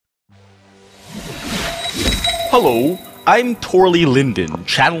Hello, I'm Torley Linden,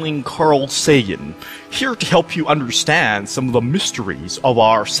 channeling Carl Sagan, here to help you understand some of the mysteries of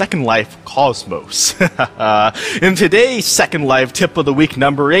our Second Life cosmos. In today's Second Life tip of the week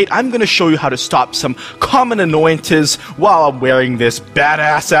number 8, I'm going to show you how to stop some common annoyances while I'm wearing this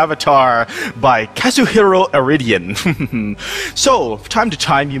badass avatar by Kazuhiro Iridian. So, from time to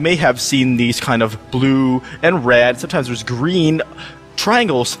time, you may have seen these kind of blue and red, sometimes there's green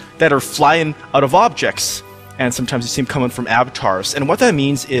triangles that are flying out of objects. And sometimes you see them coming from avatars. And what that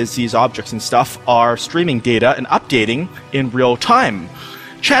means is these objects and stuff are streaming data and updating in real time.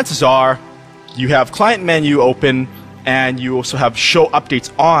 Chances are you have client menu open and you also have show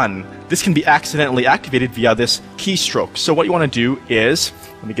updates on. This can be accidentally activated via this keystroke. So what you want to do is,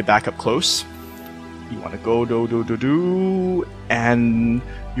 let me get back up close. You want to go and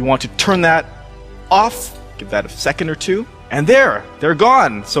you want to turn that off. Give that a second or two. And there, they're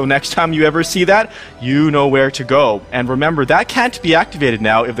gone. So next time you ever see that, you know where to go. And remember, that can't be activated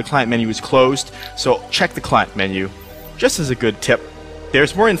now if the client menu is closed. So check the client menu, just as a good tip.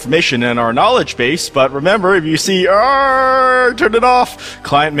 There's more information in our knowledge base, but remember, if you see, turn it off,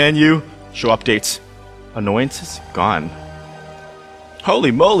 client menu, show updates, annoyances, gone.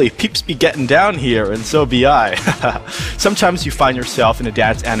 Holy moly, peeps be getting down here, and so be I. Sometimes you find yourself in a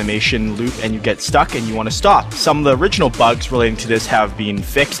dance animation loop and you get stuck and you want to stop. Some of the original bugs relating to this have been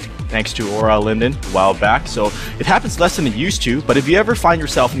fixed, thanks to Aura Linden a while back, so it happens less than it used to, but if you ever find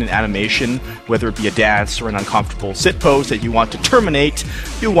yourself in an animation, whether it be a dance or an uncomfortable sit pose that you want to terminate,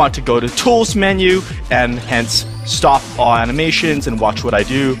 you want to go to Tools menu, and hence stop all animations and watch what I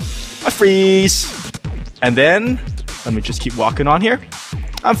do. I freeze! And then, let me just keep walking on here.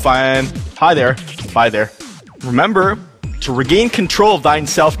 I'm fine. Hi there. Bye there. Remember, to regain control of thine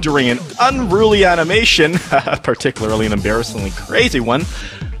self during an unruly animation, particularly an embarrassingly crazy one,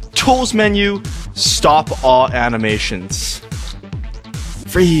 Tools menu, stop all animations.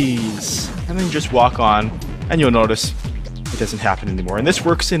 Freeze. And then just walk on, and you'll notice it doesn't happen anymore. And this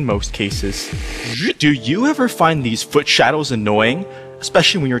works in most cases. Do you ever find these foot shadows annoying?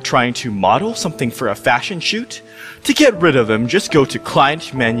 Especially when you're trying to model something for a fashion shoot? To get rid of them, just go to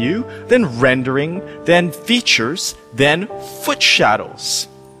Client menu, then Rendering, then Features, then Foot Shadows.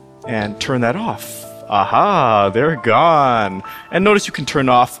 And turn that off. Aha, they're gone. And notice you can turn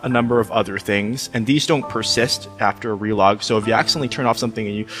off a number of other things, and these don't persist after a relog. So if you accidentally turn off something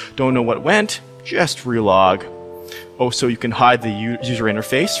and you don't know what went, just relog. Also, you can hide the user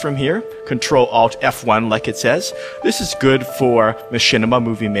interface from here. Control-Alt F1 like it says. This is good for machinima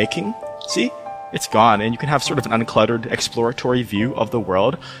movie making. See? It's gone, and you can have sort of an uncluttered exploratory view of the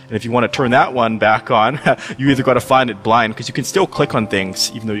world. And if you want to turn that one back on, you either got to find it blind, because you can still click on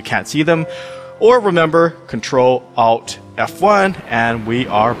things even though you can't see them. Or remember, Control-Alt F1, and we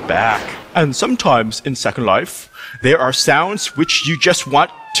are back. And sometimes in Second Life, there are sounds which you just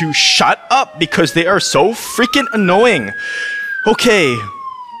want to shut up because they are so freaking annoying. Okay,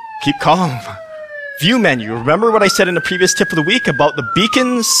 keep calm. View menu. Remember what I said in the previous tip of the week about the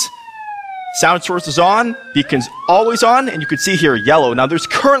beacons? Sound source is on, beacons always on, and you can see here yellow. Now there's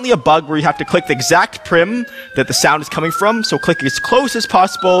currently a bug where you have to click the exact prim that the sound is coming from, so click as close as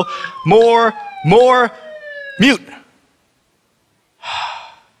possible. More, mute.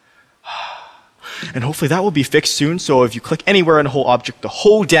 And hopefully that will be fixed soon, so if you click anywhere in the whole object, the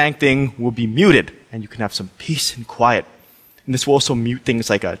whole dang thing will be muted, and you can have some peace and quiet. And this will also mute things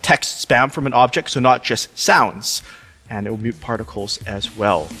like a text spam from an object, so not just sounds. And it will mute particles as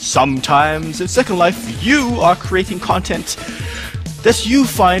well. Sometimes in Second Life, you are creating content that you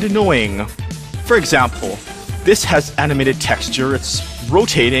find annoying. For example, this has animated texture, it's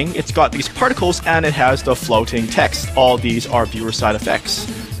rotating, it's got these particles, and it has the floating text. All these are viewer side effects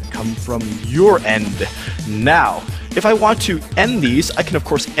that come from your end. Now, if I want to end these, I can of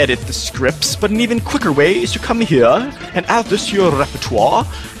course edit the scripts, but an even quicker way is to come here and add this to your repertoire.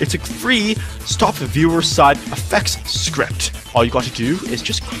 It's a free stop viewer side effects script. All you got to do is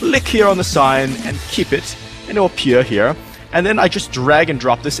just click here on the sign and keep it, and it'll appear here. And then I just drag and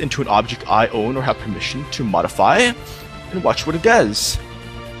drop this into an object I own or have permission to modify, and watch what it does.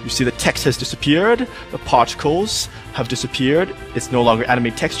 You see the text has disappeared, the particles have disappeared, it's no longer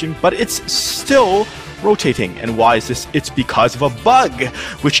animated texturing, but it's still rotating. And why is this? It's because of a bug,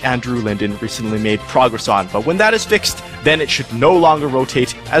 which Andrew Linden recently made progress on. But when that is fixed, then it should no longer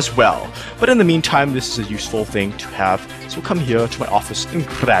rotate as well. But in the meantime, this is a useful thing to have. So come here to my office in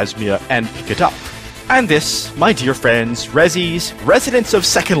Krasmia and pick it up. And this, my dear friends, Rezzies, Residents of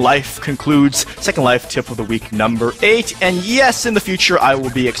Second Life, concludes Second Life Tip of the Week number 8. And yes, in the future, I will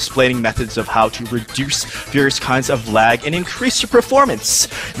be explaining methods of how to reduce various kinds of lag and increase your performance.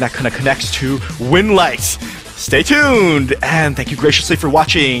 And that kind of connects to Winlight. Stay tuned, and thank you graciously for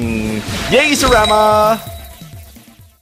watching. Yay, Sarama!